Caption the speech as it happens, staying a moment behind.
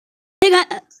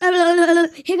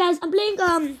Hey guys, I'm playing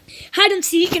hide and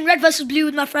seek in red versus blue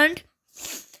with my friend.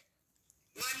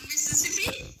 One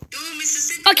Mississippi, two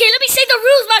Mississippi. Okay, let me say the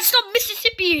rules, man. Stop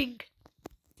Mississippiing.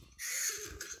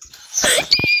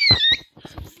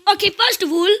 Okay, first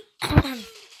of all, Where are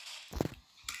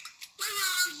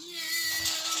you?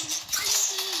 I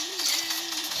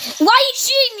see you. why are you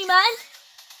shooting me, man?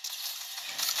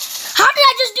 How did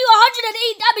I just do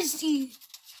 108 damage to you?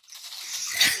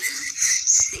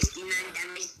 69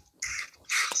 damage.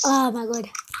 Oh my god.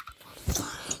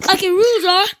 Okay, rules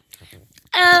are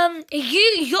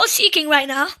you're seeking right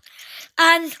now,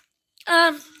 and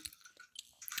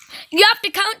you have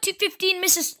to count to 15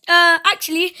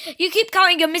 actually you keep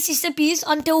counting your Mississippis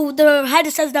until the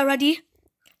header says they're ready.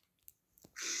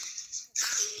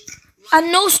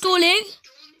 And no stalling.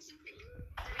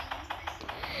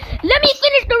 Let me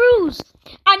finish the rules.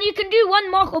 And you can do one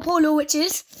Marco Polo, which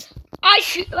is I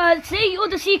shoot, say you're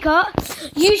the seeker.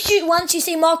 You shoot once, you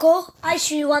say Marco. I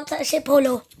shoot once, I say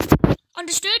Polo.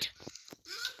 Understood?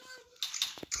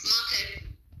 Marco.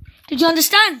 Did you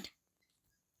understand?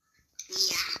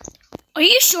 Yeah. Are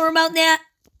you sure about that?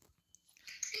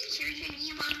 Sure,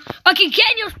 you want. Okay,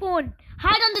 get in your spawn.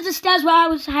 Hide under the stairs where I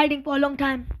was hiding for a long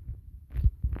time. I'm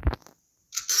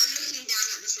looking down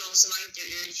at the floor, so I don't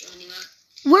know if you're anywhere.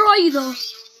 Where are you though?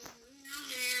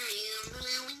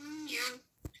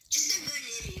 Just don't go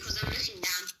near me because I'm looking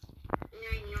down.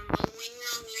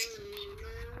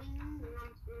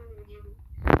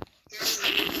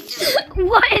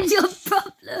 What is your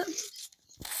problem?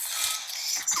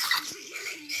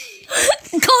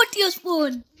 Go to your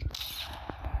spawn.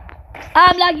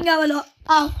 I'm lagging out a lot.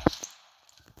 Ow. Let me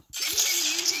send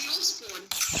you to your spawn.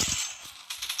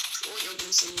 Or you're going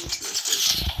to send me to your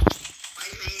spawn. Why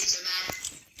am I so bad?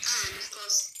 And of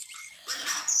course, what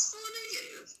about spawn are you?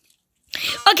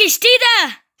 Okay, stay there.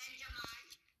 Benjamin.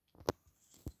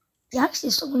 You're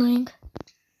actually so annoying.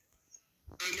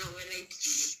 I know, we're like...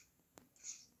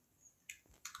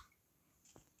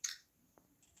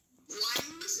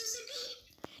 One Mississippi?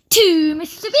 2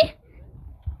 Mississippi.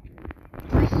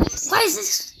 Why is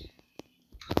this?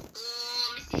 4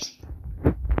 Mississippi.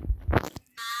 5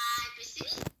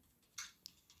 Mississippi.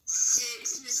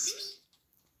 6 Mississippi.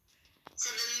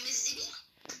 7 Mississippi.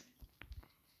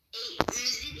 8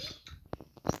 Mississippi.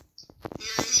 9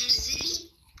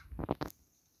 Mississippi.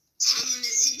 10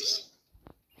 Mississippi.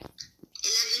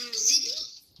 11 Mississippi.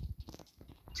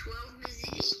 12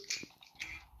 Mississippi.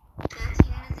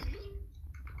 13 Mississippi.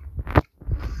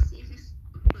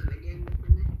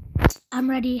 I'm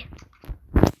ready.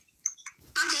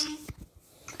 Okay.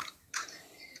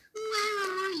 Where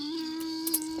are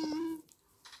you?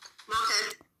 Marco.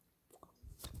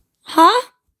 Huh?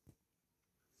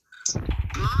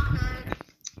 Marco.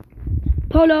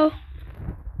 Polo.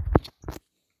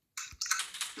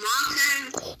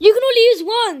 Marco. You can only use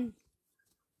one.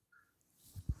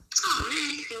 Oh no,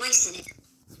 we wasted it.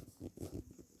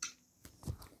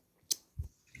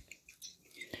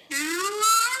 Who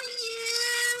are you?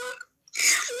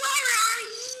 Where are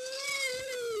you?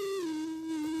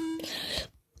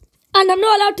 And I'm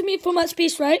not allowed to move from that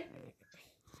space, right?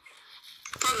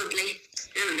 Probably.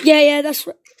 Yeah, that's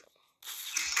right.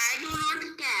 I do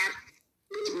not care.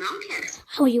 I do not care.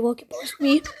 How are you walking past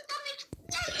me?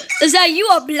 Is that you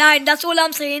are blind? That's all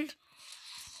I'm saying.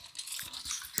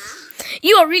 Huh?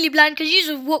 You are really blind because you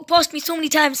just walked past me so many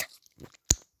times.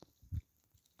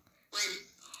 When?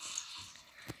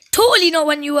 Totally not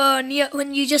when you were near,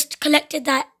 when you just collected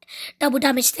that double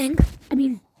damage thing. I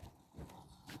mean,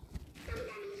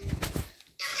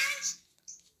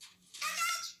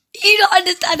 you don't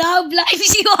understand how blind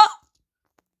you are.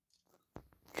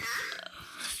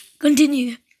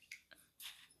 Continue.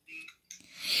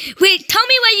 Wait, tell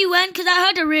me where you went because I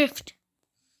heard a rift.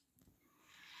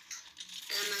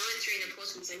 I went through the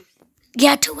portal thing.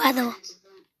 Yeah, to where though?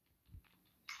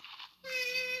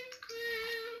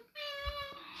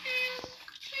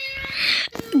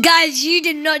 Guys, you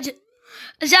did not just...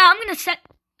 So I'm going to set...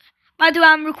 By the way,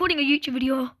 I'm recording a YouTube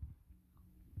video. Oh,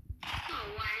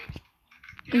 why?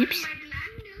 Oops.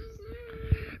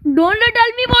 Don't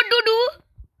tell me what to do.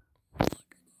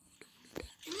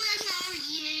 Where are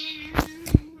you?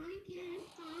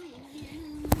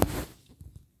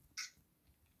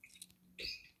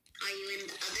 Are you in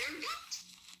the other bit?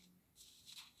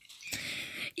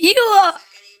 You are...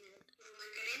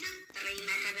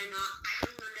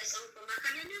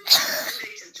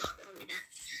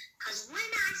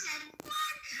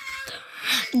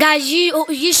 Guys,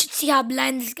 you should see how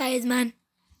blind this guy is, man.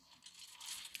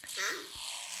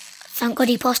 Thank God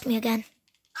he passed me again.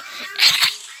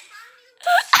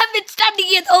 I've been standing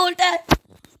here the whole time.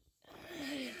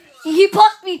 You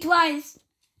passed me twice.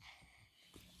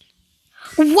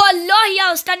 Wallahi, I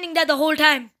was standing there the whole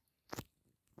time.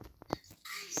 I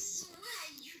swear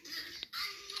you did. I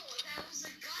thought there was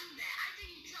a gun there. I think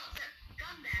you dropped that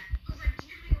gun there because I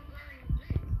knew you were wearing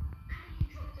blue. I think you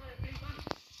dropped a blue gun.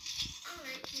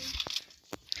 Alright,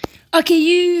 Okay,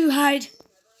 you hide.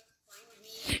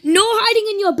 No hiding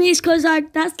in your base because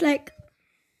that's like...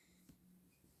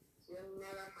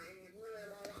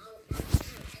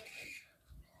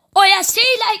 Oh yeah, say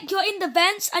like you're in the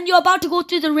vents and you're about to go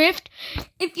through the rift.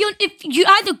 If you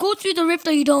either go through the rift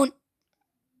or you don't.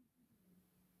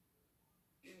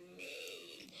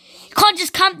 You can't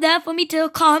just camp there for me to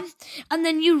come and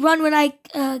then you run when I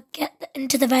get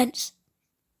into the vents.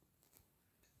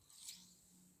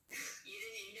 you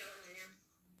didn't even know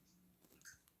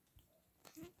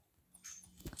who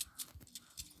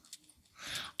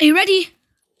I am. Are you ready?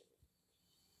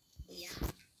 Yeah.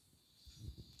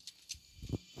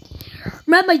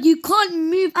 Remember, you can't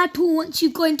move at all once you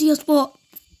go into your spot.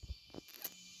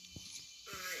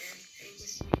 Alright, I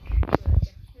just make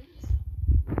adjustments.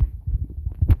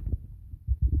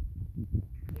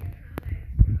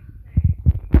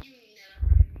 You never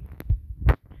find me.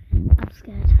 I'm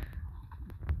scared.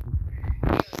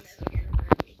 You'll never get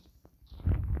around me.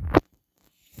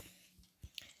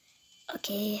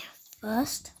 Okay,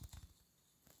 first.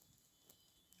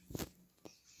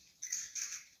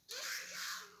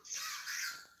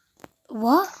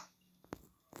 What?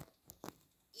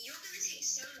 You're gonna take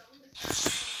so long before I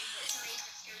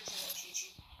have to go to watch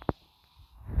YouTube.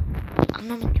 I'm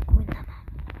not meant to go in there,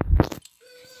 man.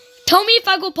 Tell me if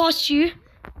I go past you.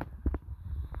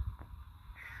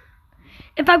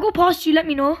 If I go past you, let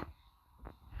me know.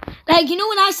 Like, you know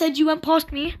when I said you went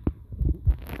past me?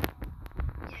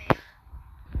 Yeah.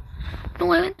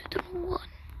 No, I went to the wrong one.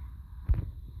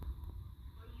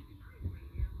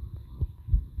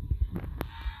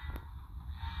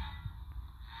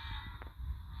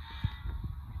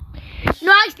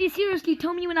 No, actually, seriously,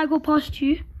 tell me when I go past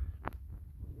you.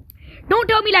 Don't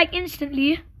tell me like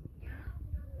instantly.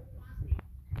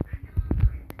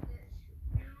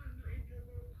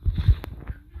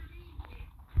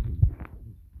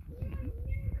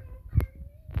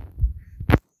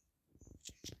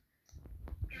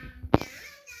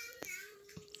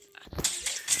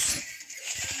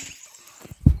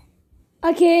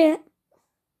 Okay.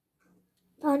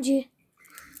 Found you.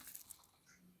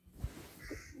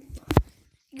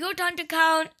 Your turn to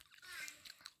count.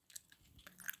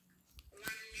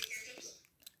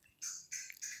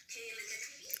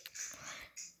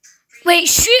 Wait,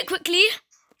 shoot quickly.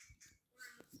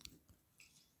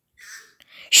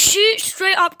 Shoot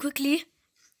straight up quickly.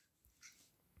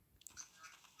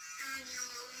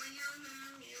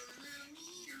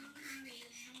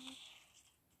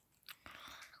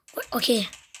 Okay.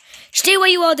 Stay where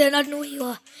you are then. I don't know where you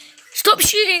are. Stop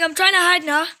shooting. I'm trying to hide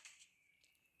now.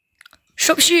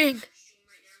 Stop shooting.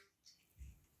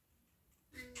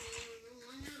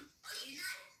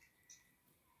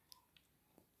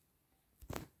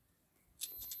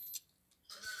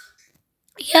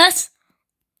 Yes.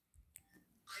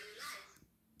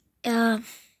 Am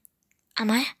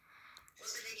I?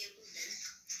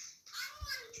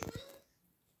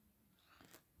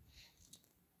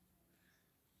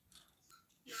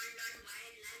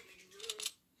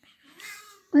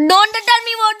 Don't tell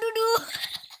me what to do.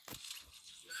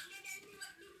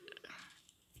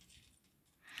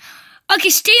 Okay,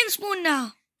 stay in spawn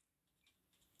now.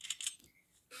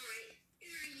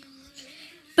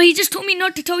 But you just told me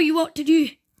not to tell you what to do.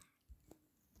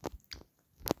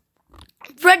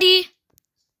 Ready?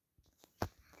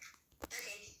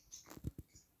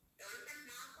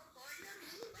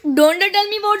 Don't tell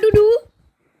me what to do.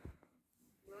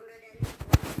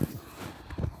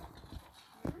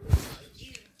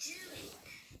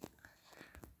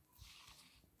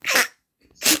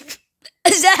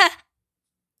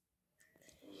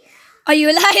 Are you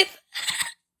alive?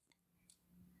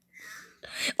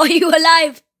 Are you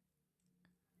alive?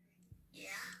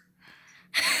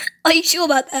 Are you sure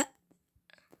about that?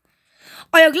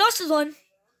 Are your glasses on?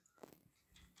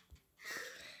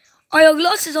 Are your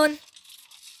glasses on?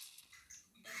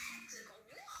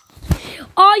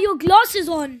 Are your glasses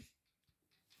on?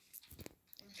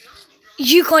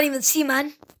 You can't even see,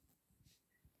 man.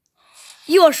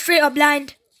 You are straight up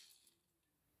blind.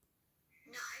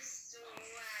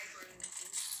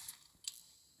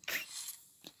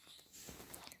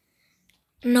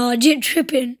 No, you're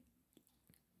tripping.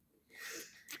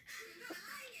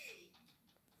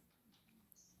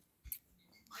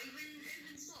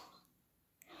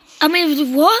 I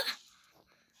mean, what?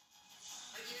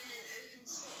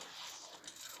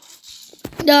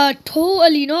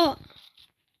 Totally not.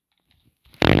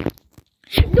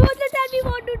 Don't tell me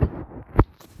what to do.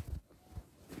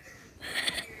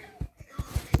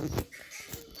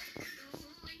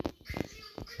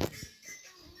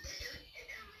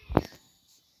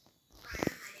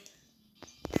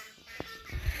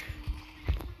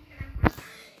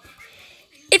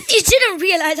 If you didn't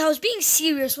realize, I was being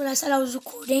serious when I said I was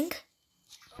recording.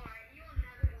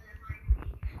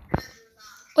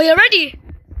 Oh, you ready?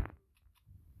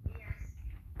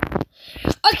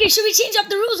 Okay, should we change up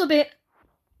the rules a bit?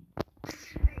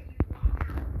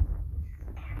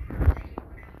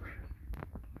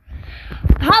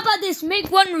 How about this?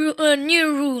 Make one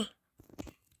new rule.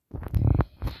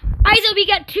 Either we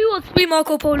get 2 or 3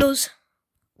 Marco Polos.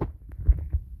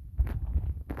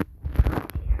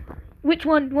 Which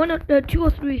one? 2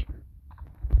 or 3?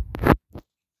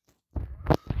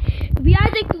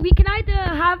 We can either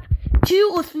have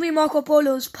 2 or 3 Marco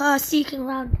Polos per seeking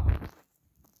round.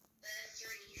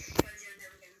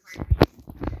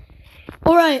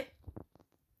 Alright.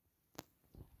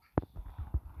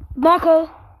 Marco.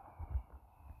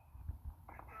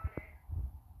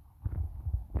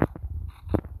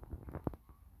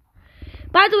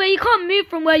 By the way, you can't move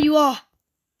from where you are.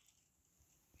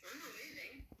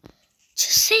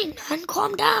 Just sing, man.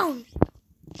 Calm down.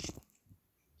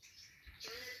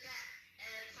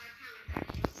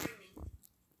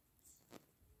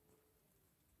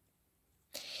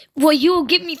 Well, you will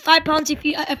give me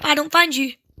 £5 if I don't find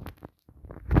you.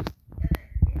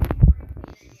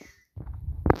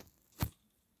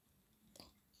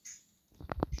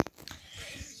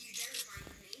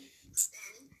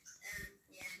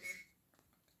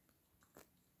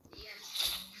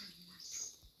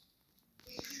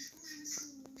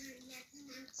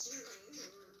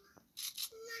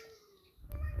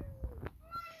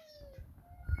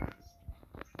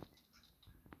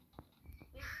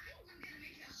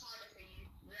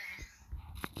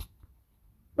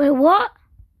 Wait, what?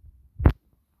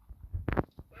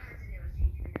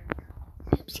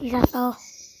 Oopsies, I fell.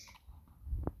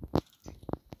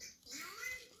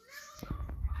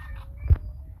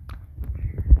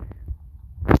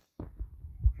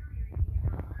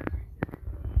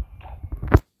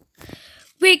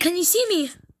 Wait, can you see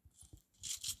me?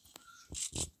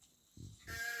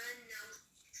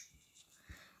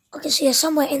 Okay, so you're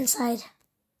somewhere inside.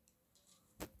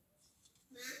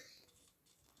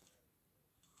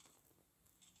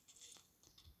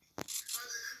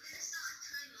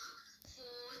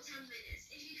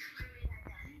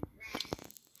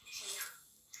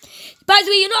 By the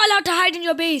way, you're not allowed to hide in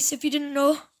your base if you didn't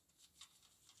know.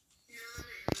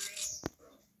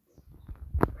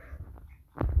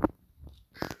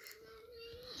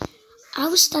 I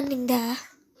was standing there.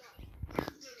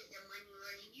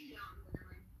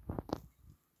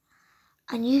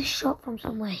 And you shot from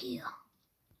somewhere here.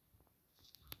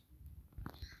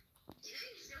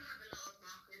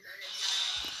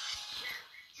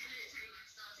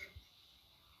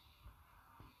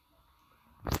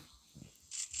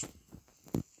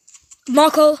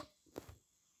 Marco.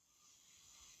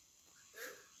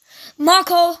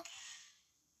 Marco.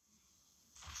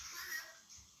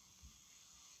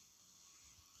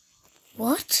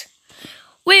 What?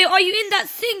 Wait, are you in that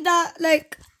thing that,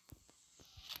 like,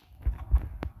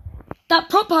 that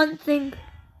prop hunt thing?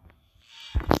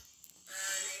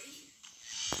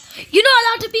 You're not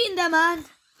allowed to be in there, man.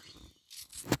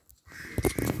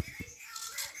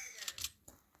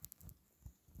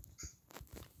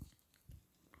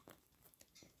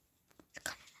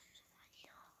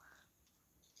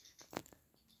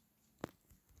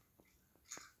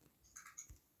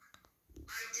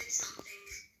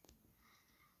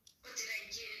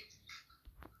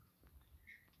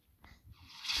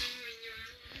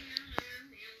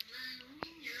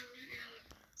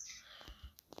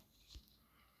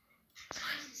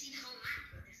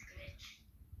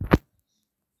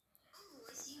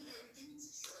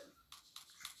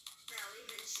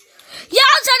 Yeah,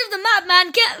 outside of the map,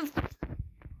 man. Get.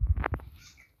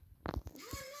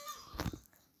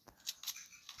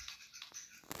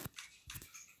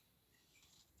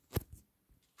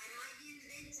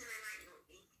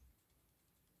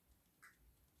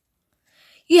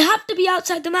 You have to be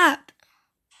outside the map.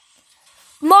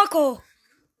 Marco.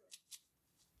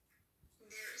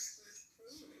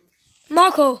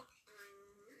 Marco.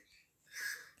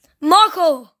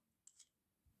 Marco.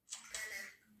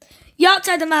 You're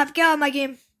outside the map. Get out of my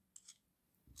game.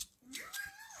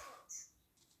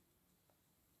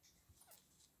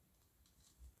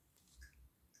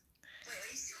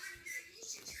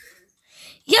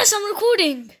 Yes, I'm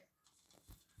recording.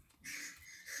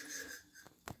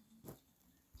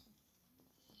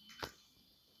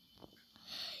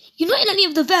 You're not in any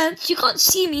of the vents. You can't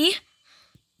see me.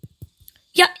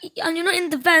 Yeah, and you're not in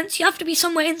the vents. You have to be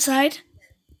somewhere inside.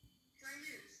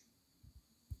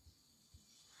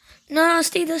 No,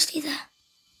 stay there, stay there.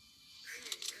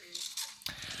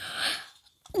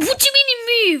 What do you mean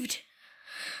you moved?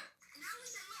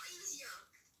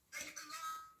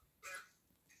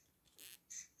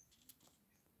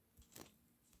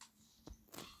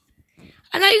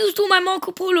 And I used all my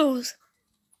Marco Polos.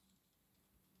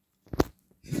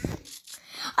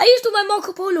 I used all my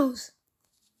Marco Polos.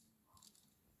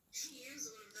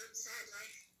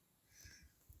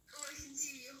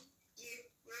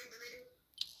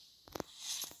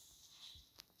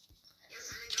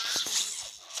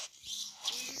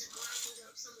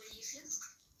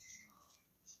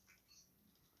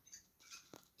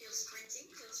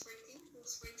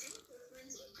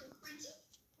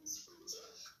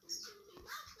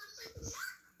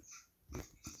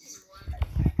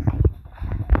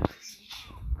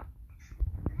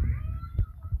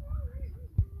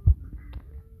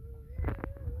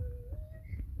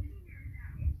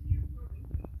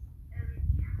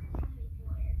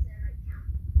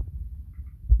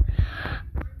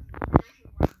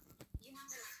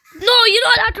 No, you're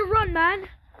not allowed to run, man.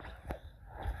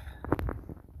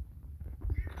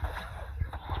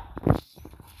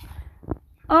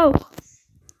 Oh.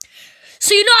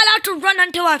 So you're not allowed to run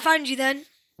until I find you then?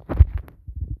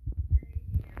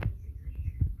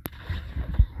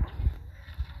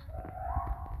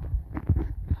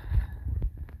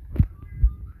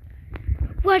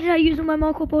 Why did I use all my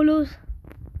Marco Polos?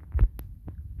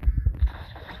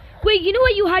 Wait, you know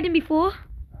where you were hiding before?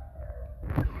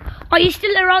 Are you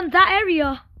still around that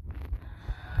area?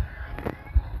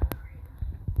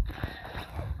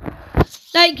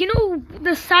 Like, you know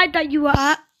the side that you were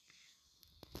at?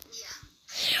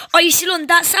 Yeah. Are you still on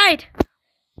that side?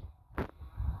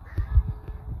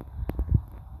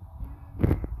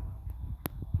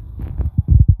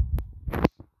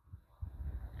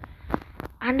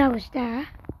 And I was there.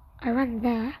 I ran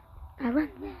there. I ran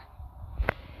there.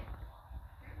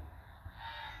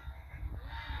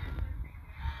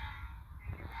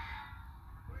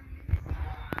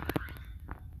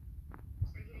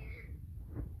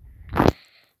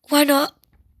 Why not?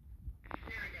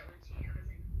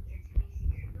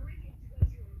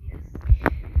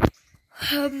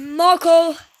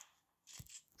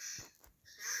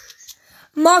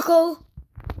 Marco.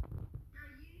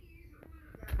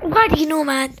 Why do you know,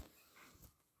 man?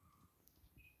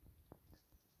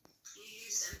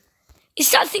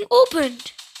 Is that thing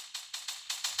opened?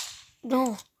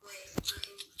 No.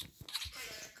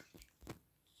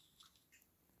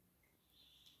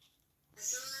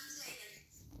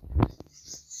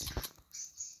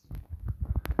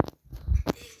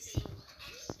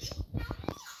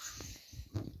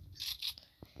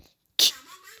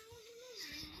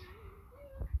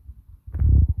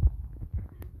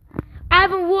 I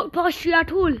haven't walked past you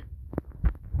at all.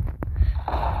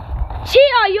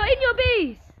 Cheater, you're in your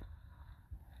base.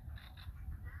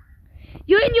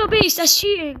 You're in your base, that's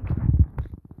cheating.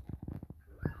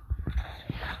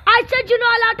 I said you're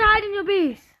not allowed to hide in your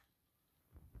base.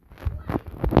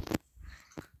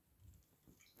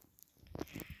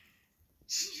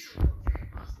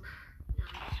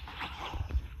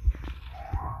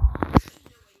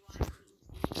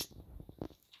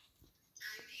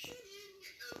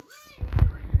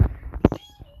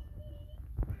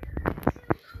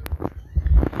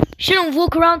 Shouldn't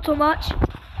walk around so much.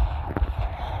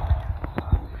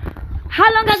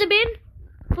 How long has it been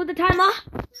for the timer?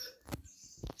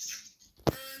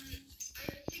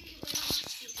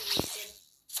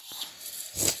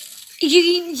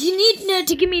 You need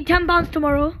to give me £10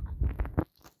 tomorrow.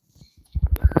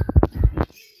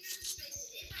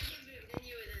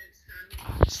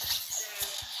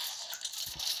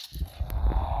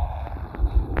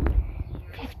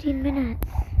 Minutes.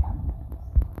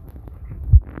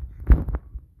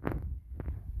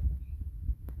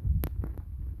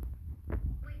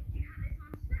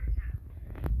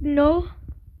 No.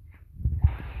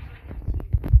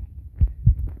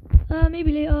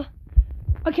 Maybe later.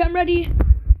 Okay, I'm ready.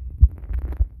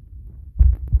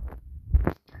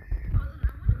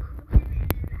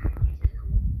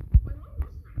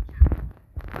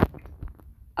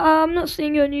 I'm not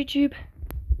seeing you on YouTube.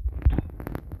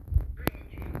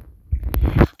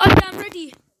 Okay, I'm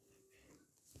ready.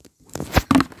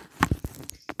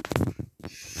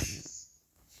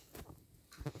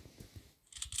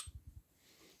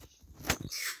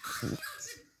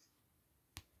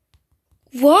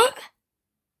 What?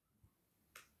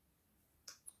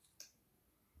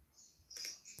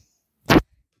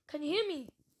 Can you hear me?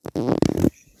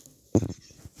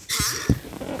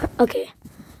 Okay.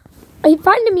 Are you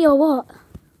finding me or what?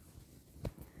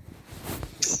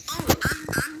 Oh,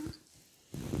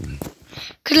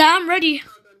 Cause I'm ready.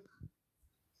 hold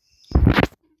on.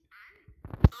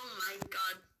 Oh my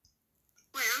god.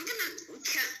 Wait, I'm gonna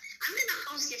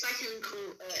ask if I can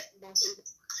call Martin.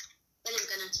 Then I'm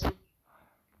gonna tell.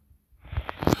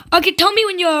 Okay, tell me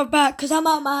when you're back, cause I'm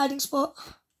at my hiding spot.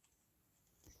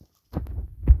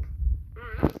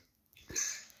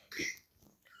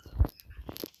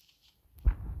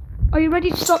 Are you ready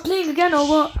to stop playing again or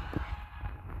what?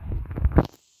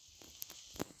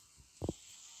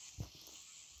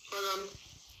 Hold on.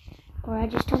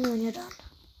 Alright, just tell me when you're done.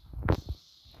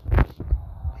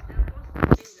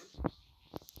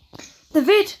 The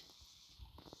vid.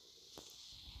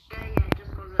 Yeah,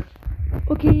 just pause it.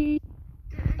 Okay.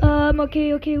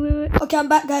 Okay, wait. Okay, I'm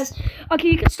back, guys. Okay,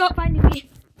 you can start finding me.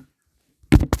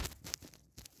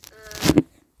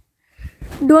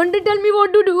 Don't tell me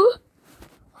what to do.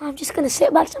 I'm just gonna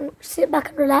sit back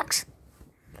and relax.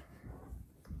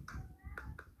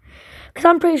 Cause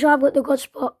I'm pretty sure I've got the god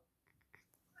spot.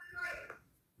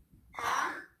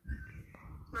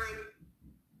 Mine.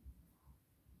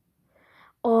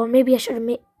 Or maybe I should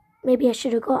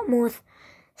have got more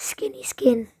skinny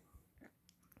skin.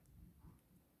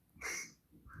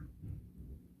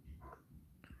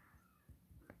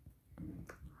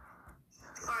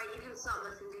 Alright, you can start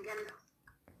listening again.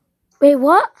 Wait,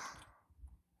 what?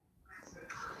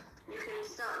 You can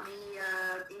start the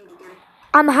thing again.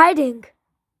 I'm hiding.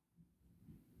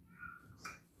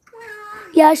 Where are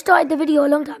you? Yeah, I started the video a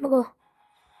long time ago.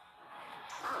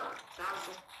 Oh,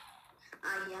 browser.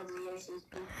 Yeah, the Yoshi's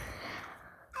been.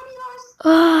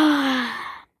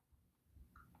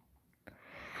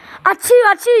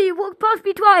 Achoo, you walked past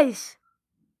me twice.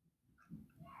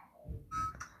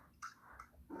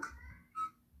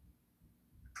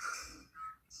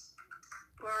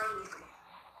 Where are you?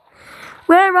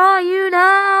 Where are you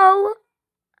now?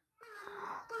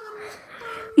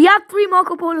 You have 3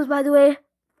 Marco Polos, by the way.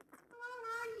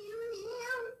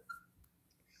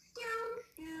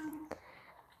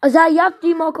 Azar, you have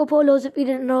 3 Marco Polos if you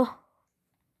didn't know.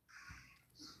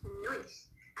 Nice.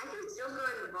 I can still go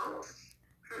in the vault.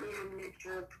 Currently have an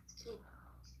extra key.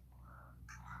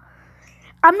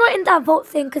 I'm not in that vault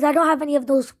thing because I don't have any of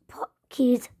those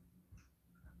keys.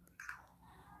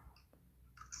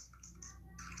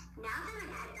 Now that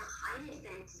I had the height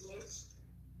advantage.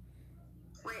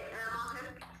 Wait, Marco?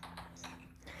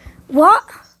 What?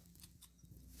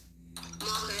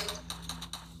 Marco.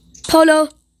 Polo.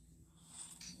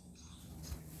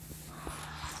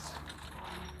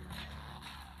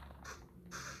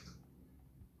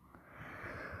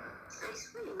 I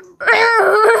swear.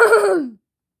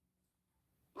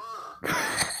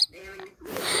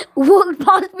 What? Walked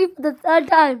past me for the 3rd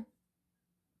time.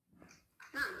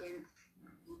 No, I didn't.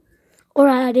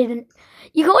 Alright, I didn't.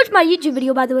 You can watch my YouTube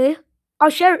video, by the way. I'll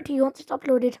share it to you once it's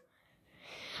uploaded.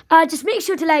 Just make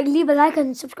sure to leave a like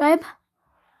and subscribe.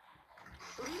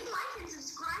 Leave a like and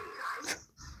subscribe, guys.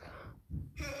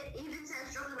 It even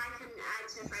says drop a like and add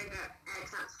to favorite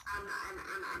clips. Can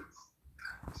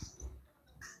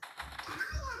I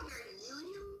have your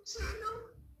YouTube channel?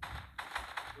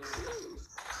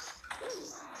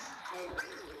 Please. I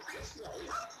really appreciate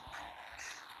it.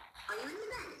 Are you in the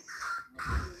vent?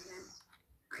 Are you in the vent?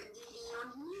 Are you on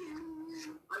you?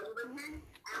 Are you in the vent?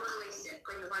 I don't want to waste it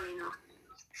because you're running off.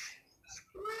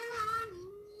 Where are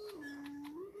you?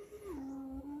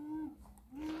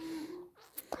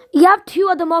 You have 2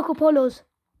 other Marco Polos.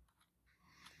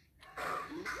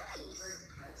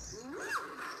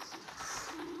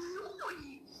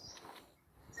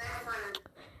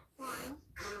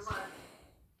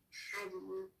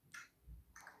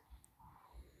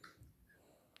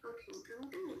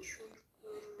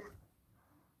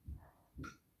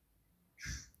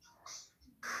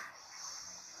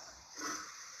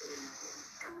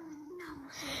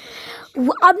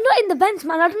 I'm not in the vents,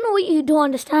 man. I don't know what you don't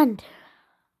understand.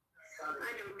 I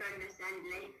don't understand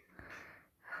it.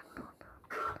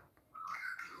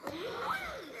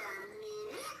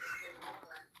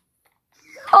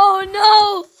 Oh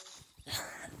no!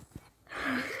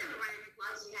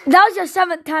 That was your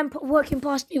 7th time walking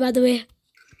past me, by the way.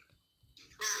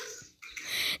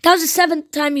 That was the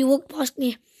 7th time you walked past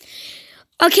me.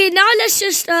 Okay, now let's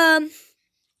just I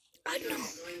don't know.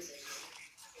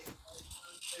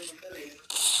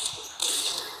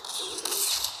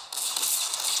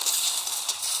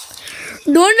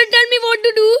 Don't tell me what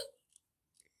to do.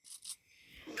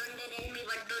 Don't tell me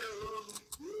what to do.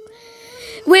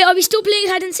 Wait, are we still playing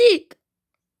hide and seek?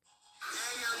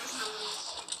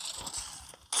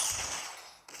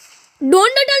 No,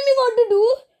 Don't tell me what to do.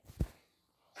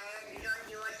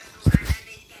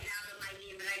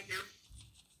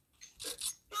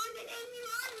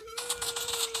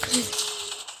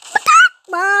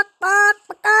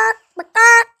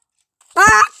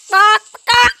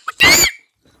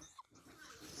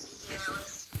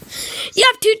 You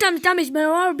have 2 times damage, but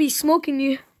I'll be smoking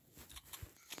you.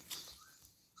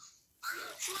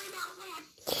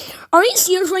 Are you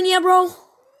serious right now, bro?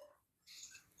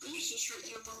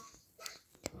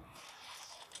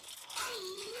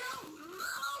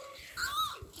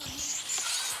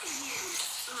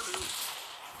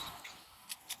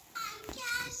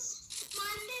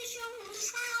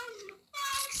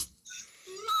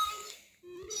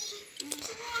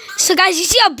 So guys, you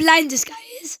see how blind this guy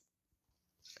is?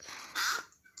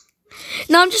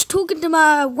 Now I'm just talking to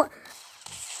my...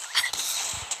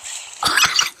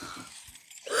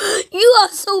 You are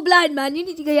so blind, man. You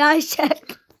need to get your eyes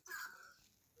checked.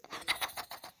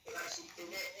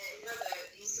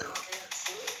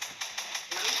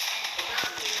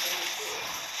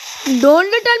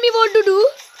 Don't tell me what to do.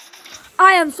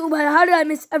 I am so bad. How did I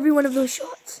miss every one of those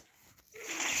shots?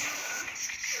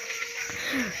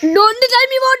 Don't tell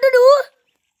me what to do.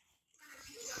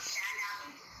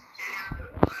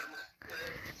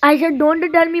 I said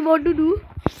don't tell me what to do.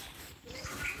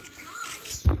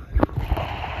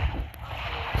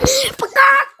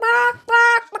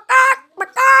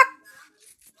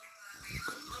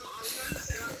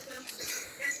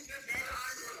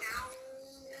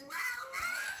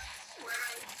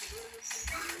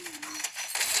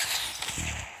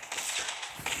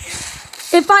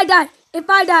 If I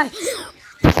die.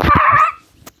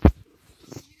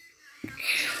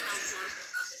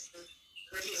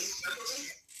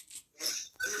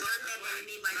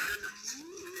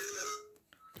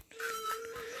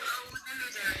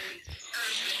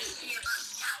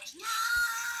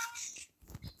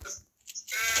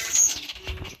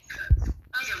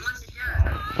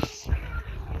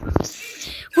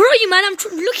 Where are you, man? I'm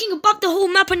looking above the whole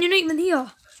map and you're not even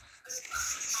here.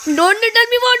 Don't tell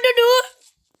me what to do.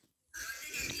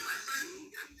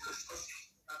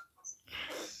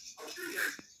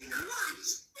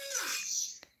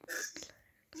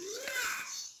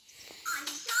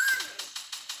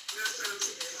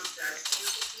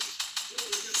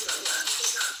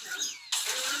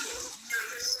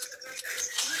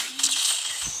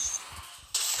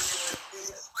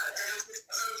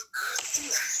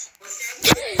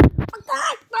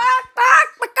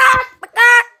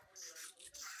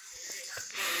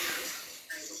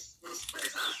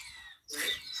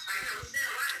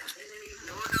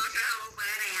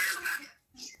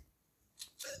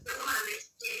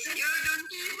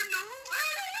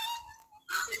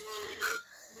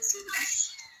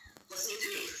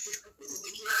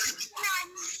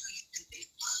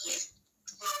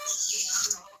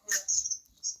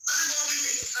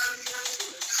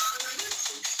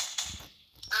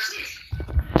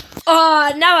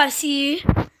 Oh, now I see you.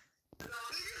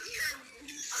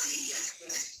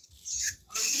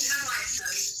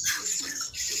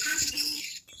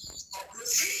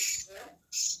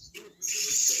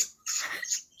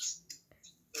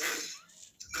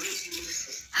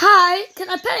 Hi, can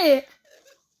I pet it?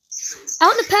 I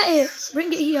want to pet it.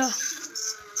 Bring it here.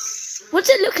 What's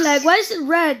it look like? Why is it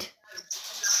red?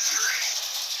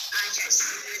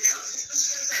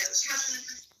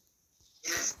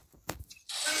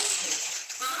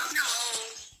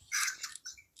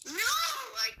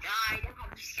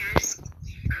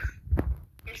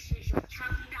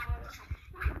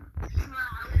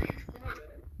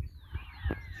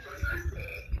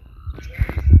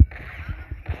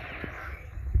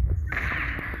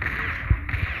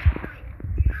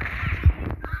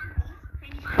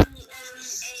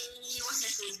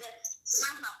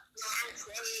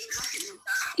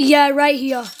 Yeah, right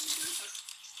here.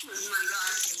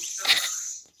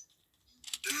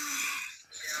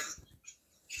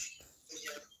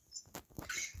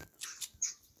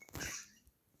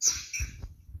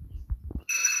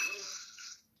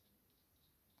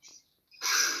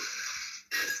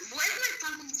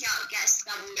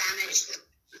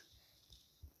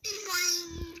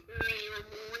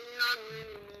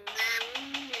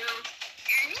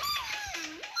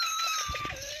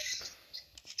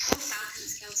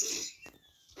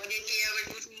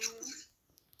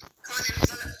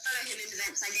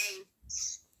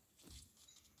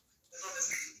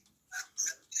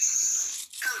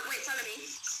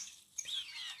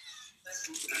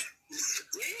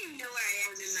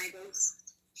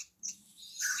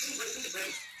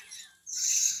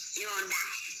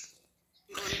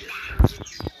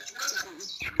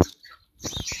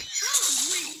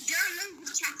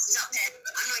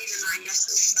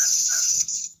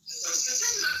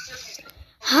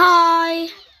 Hi.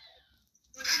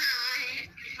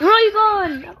 Where are are you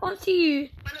gone? I can't see you.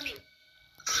 Follow me.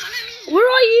 Follow me. Where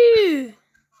are you?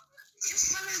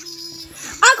 Just follow me.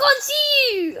 I can't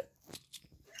see you.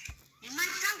 You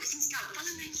might scout.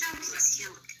 Follow me, scout.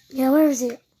 Yeah, where is it?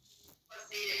 Right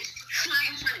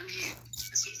in front of you.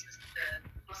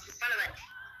 Follow it.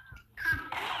 Come.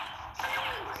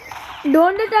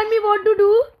 Don't they tell me what to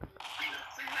do?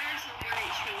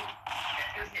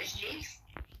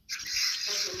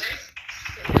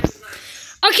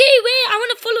 Okay, wait, I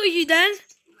want to follow you then.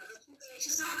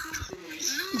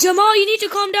 Jamal, you need to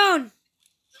calm down.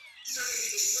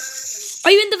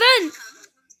 Are you in the van?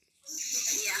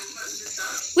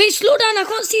 Wait, slow down, I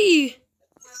can't see you.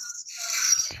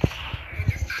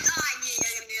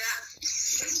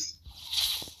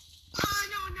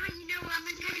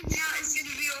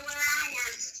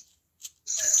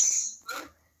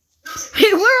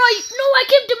 Wait, where are you? No, I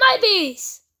came to my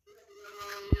base.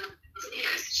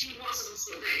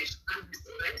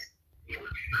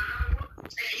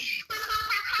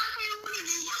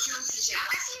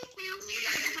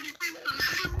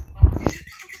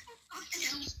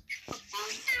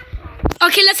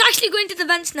 Okay, let's actually go into the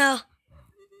vents now.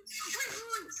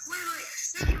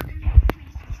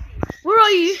 Where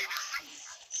are you?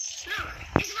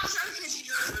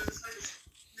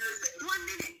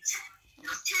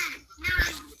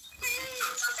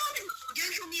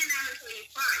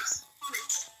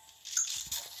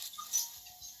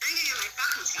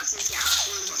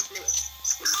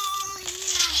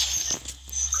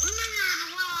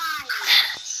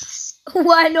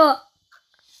 Why not?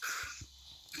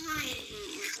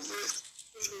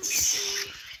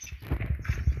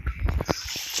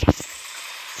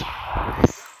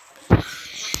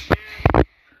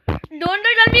 Don't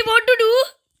they tell me what to do?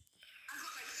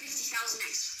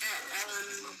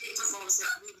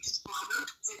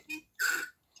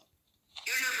 You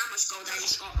don't know how much gold I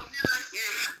just got.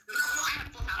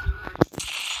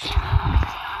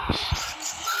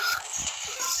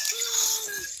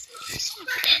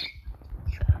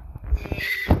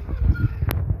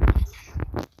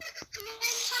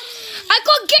 I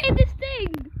can't get in this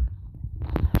thing.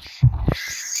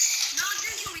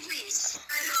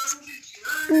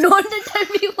 Don't they tell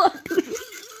me what to do?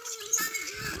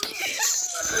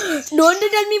 Don't they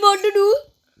tell me what to do?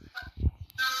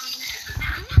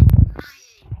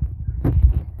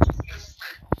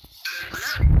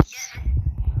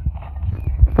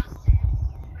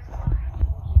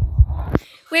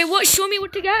 Wait, what? Show me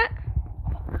what to get?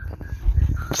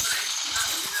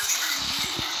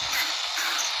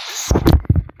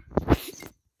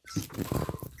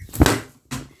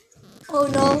 Oh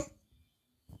no.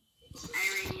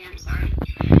 I'm sorry.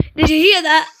 Did you hear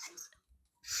that?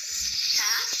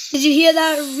 Did you hear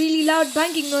that really loud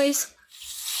banking noise?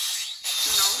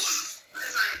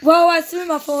 Wow, I threw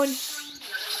my phone.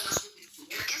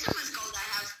 Guess how much gold I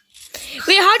have?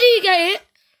 Wait, how do you get it?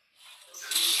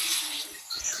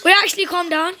 Wait, actually, calm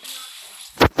down.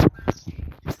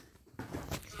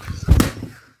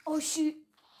 Oh shoot.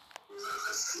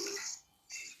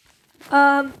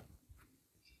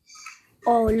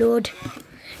 Oh Lord.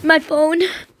 My phone.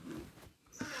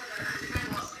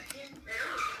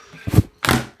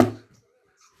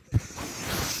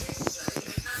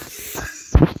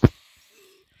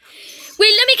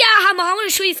 Wait, let me get a hammer. I want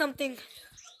to show you something.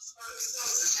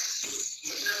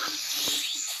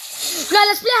 Now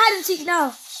let's play hide and seek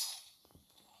now.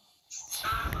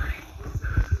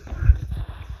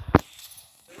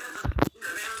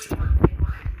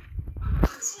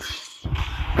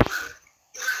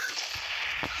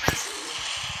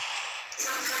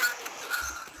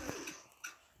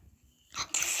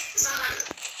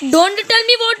 Don't tell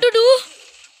me what to do.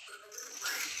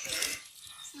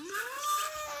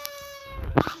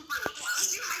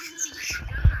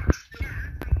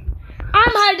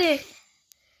 I'm hiding.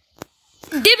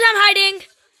 Dibs, I'm hiding.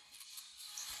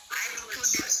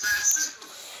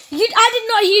 I did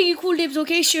not hear you, cool Dibs,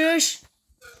 okay? Shush.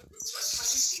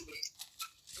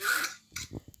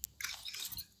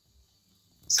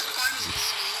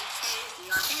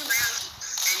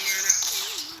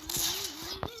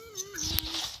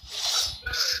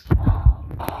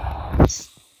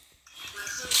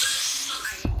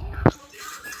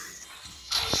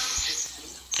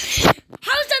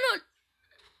 How's that not?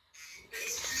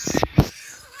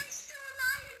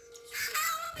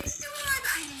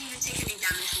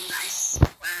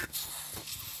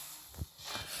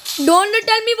 Don't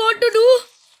tell me what to do.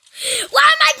 Why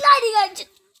am I gliding?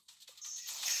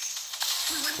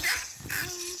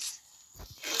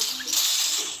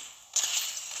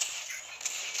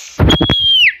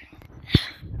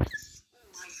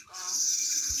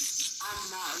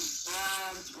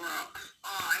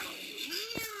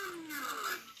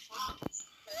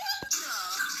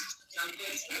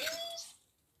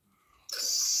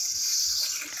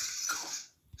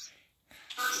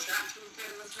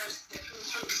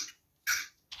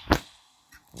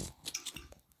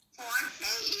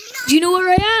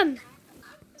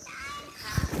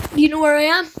 know where I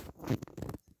am?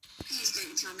 Please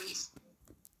don't tell me.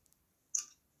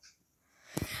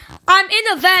 I'm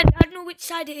in a van. I don't know which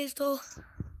side it is though.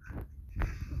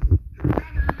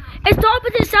 It's the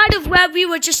opposite side of where we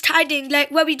were just hiding, like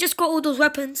where we just got all those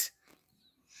weapons.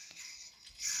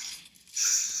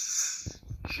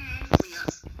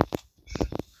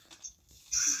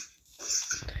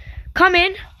 Come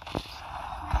in.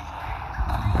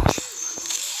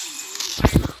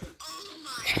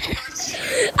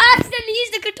 I accidentally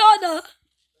used the katana.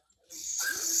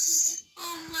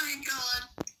 Oh my god.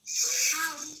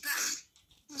 How bad.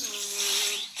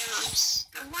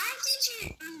 Why did you...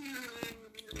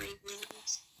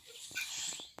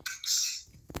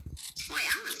 Wait,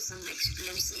 I want some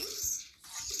explosives.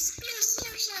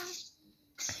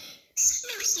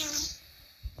 Explosive.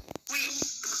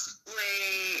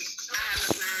 Wait, I have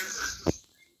a plan.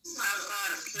 I've got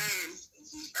a plan.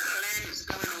 The plan is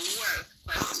going to work,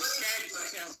 but instead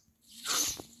itself.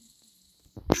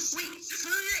 Wait,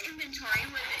 fill your inventory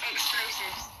with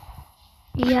explosives.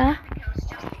 Yeah. Nothing else,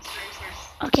 just explosives.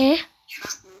 Okay.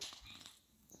 Trust me.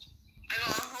 I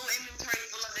got a whole inventory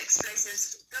full of explosives.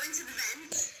 Go into the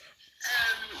vent.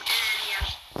 And yeah.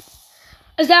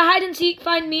 Is that hide and seek?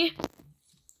 Find me.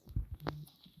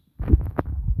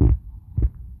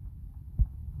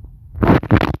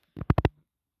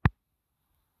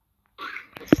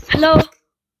 Hello.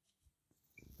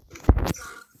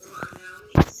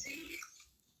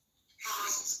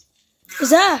 Is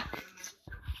that?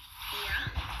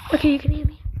 Yeah. Okay, you can hear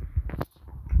me.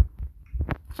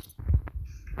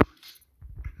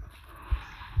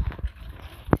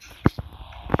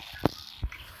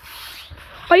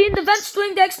 Are you in the vents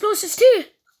doing the explosives too?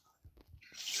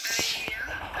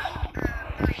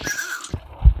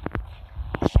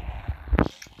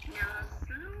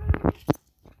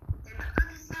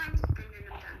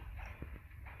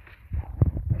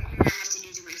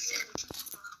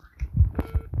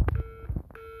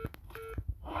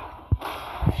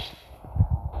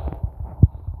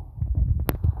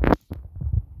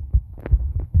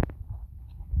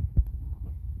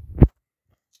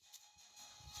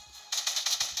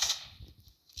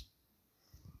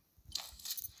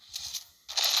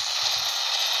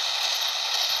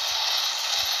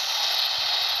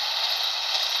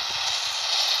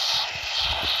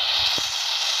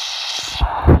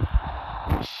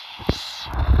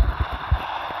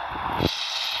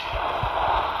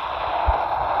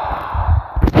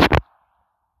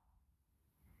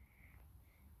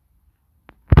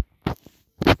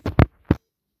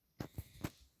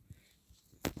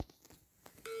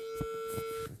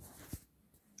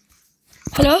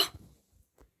 Hello?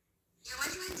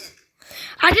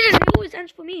 I didn't. It always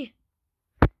ends for me.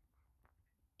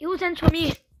 It always ends for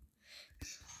me.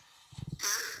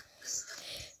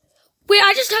 Wait,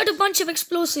 I just heard a bunch of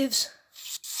explosives.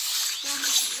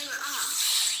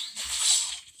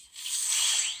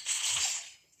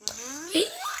 Hey,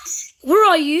 where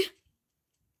are you?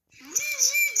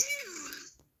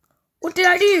 What did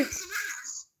I do?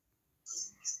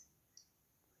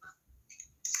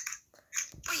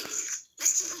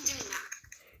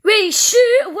 Wait,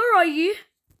 shoot! Where are you?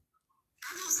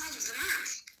 I'm outside of the map.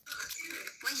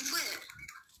 Where'd you put it?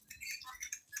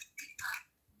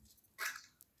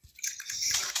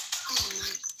 Oh my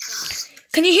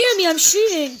god. Can you hear me? I'm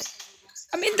shooting.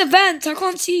 I'm in the vent. I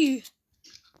can't see you.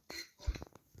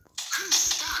 I'm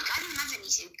stuck. I don't have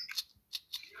anything.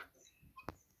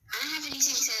 I don't have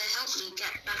anything to help me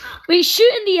get back up. Wait,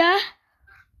 shoot in the air.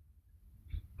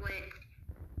 Wait.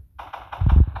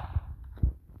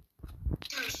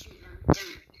 Don't shoot them.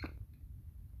 Don't.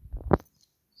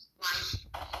 Why?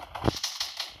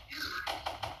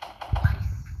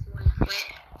 Wait.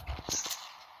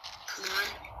 Come on.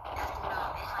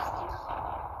 It has to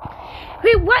know.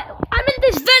 Wait, what? I'm in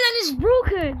this vent and it's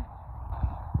broken.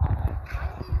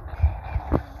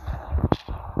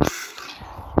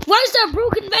 Why is there a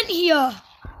broken vent here?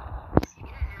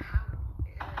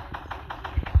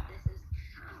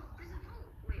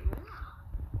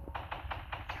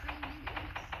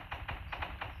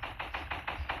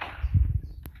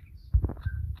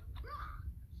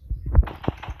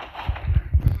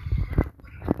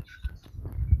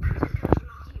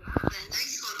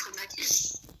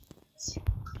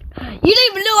 You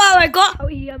don't even know how I got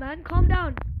out here, man. Calm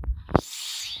down.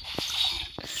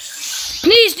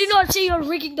 Please do not say you're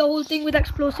rigging the whole thing with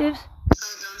explosives.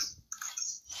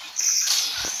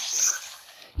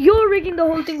 You're rigging the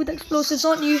whole thing with explosives,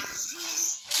 aren't you?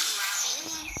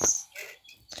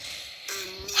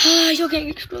 You're getting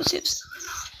explosives.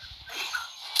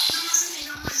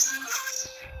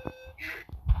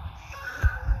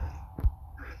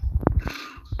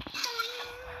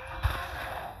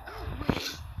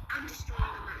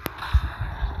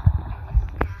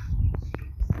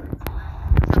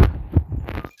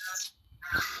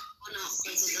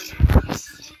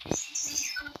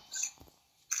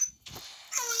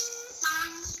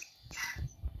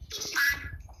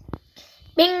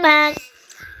 Bing bang.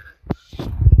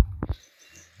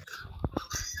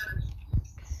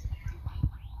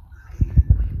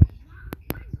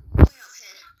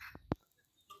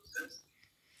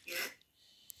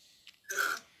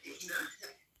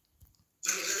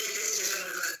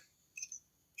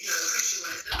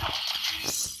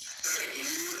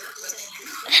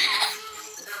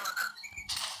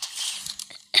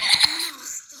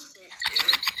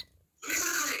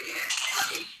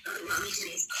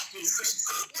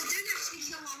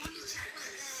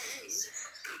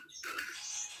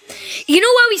 You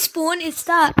know where we spawn? It's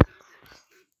that.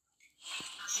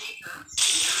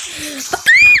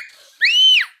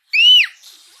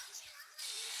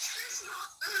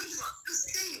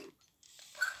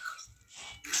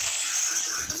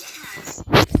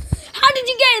 How did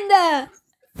you get in there?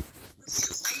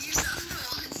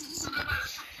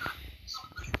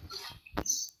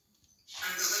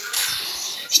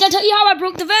 Should I tell you how I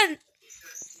broke the vent?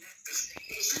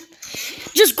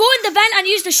 Just go in the vent and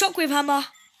use the shockwave hammer.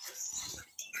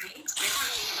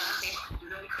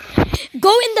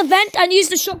 Go in the vent and use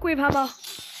the shockwave hammer.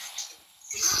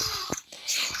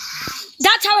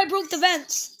 That's how I broke the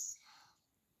vents.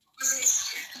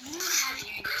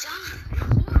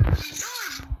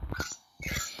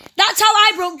 That's how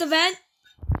I broke the vent.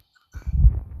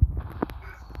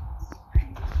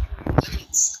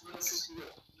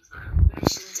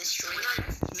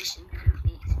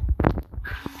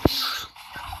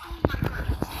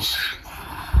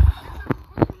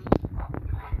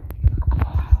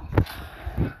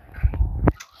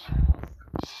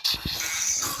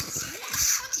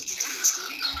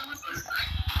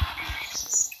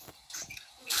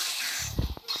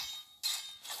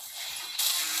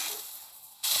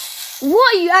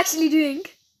 What are you actually doing?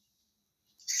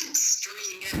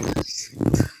 Destroying it. There's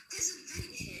a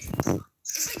vent here.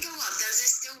 If I go up, does it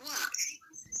still work?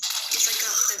 If I go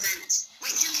up the vent.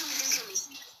 Wait, don't kill me, don't kill me.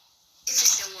 If it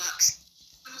still works.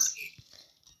 Oh, it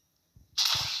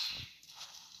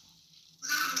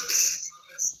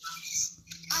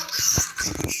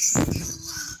still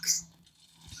works.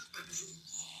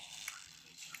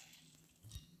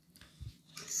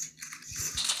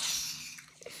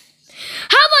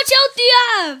 How much health do you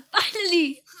have? Finally.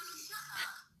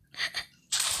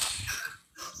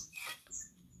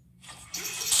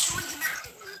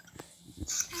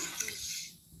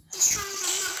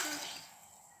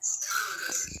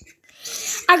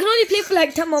 I can only play for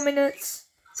like 10 more minutes.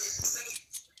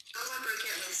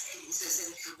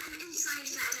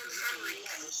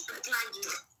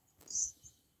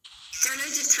 There are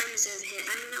loads of timers over here. I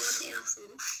don't know what they are for.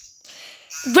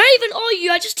 Where even are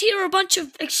you? I just hear a bunch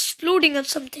of exploding or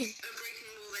something.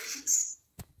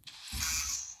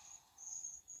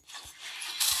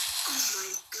 Oh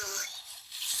my god.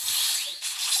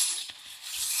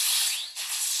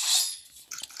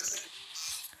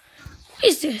 What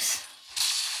is this?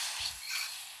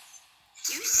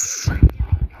 You see?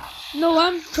 No,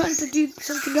 I'm trying to do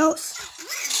something else.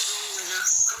 What is wrong with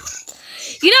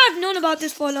us? You know, I've known about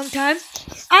this for a long time.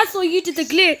 I thought you did the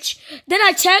glitch. Then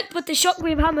I checked, but the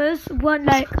shockwave hammers weren't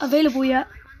like available yet.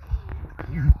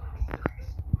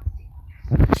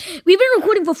 We've been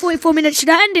recording for 44 minutes. Should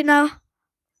I end it now?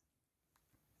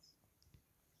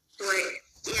 Wait,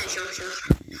 yeah, sure.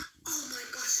 Oh my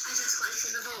gosh, I just got into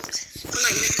the vault. I'm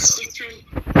like, this turn.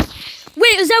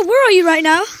 Wait, is that where are you right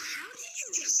now? How did you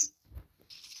just...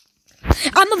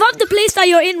 I'm above the place that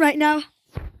you're in right now.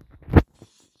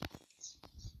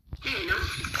 Hey, no.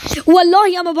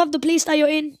 Wallahi, I'm above the place that you're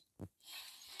in.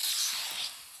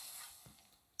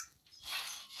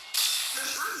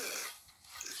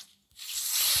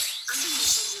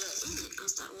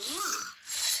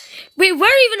 Wait,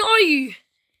 where even are you?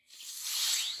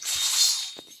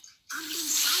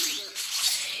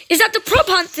 Is that the prop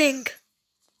hunt thing?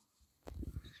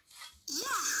 Yeah.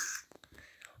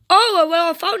 Oh, well,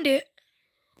 I found it.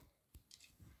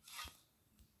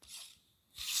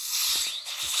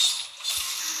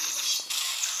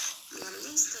 Well, at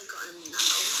least I got another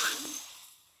one.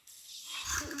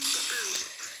 How do we get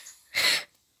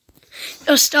out?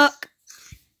 You're stuck.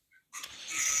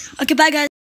 Okay, bye, guys.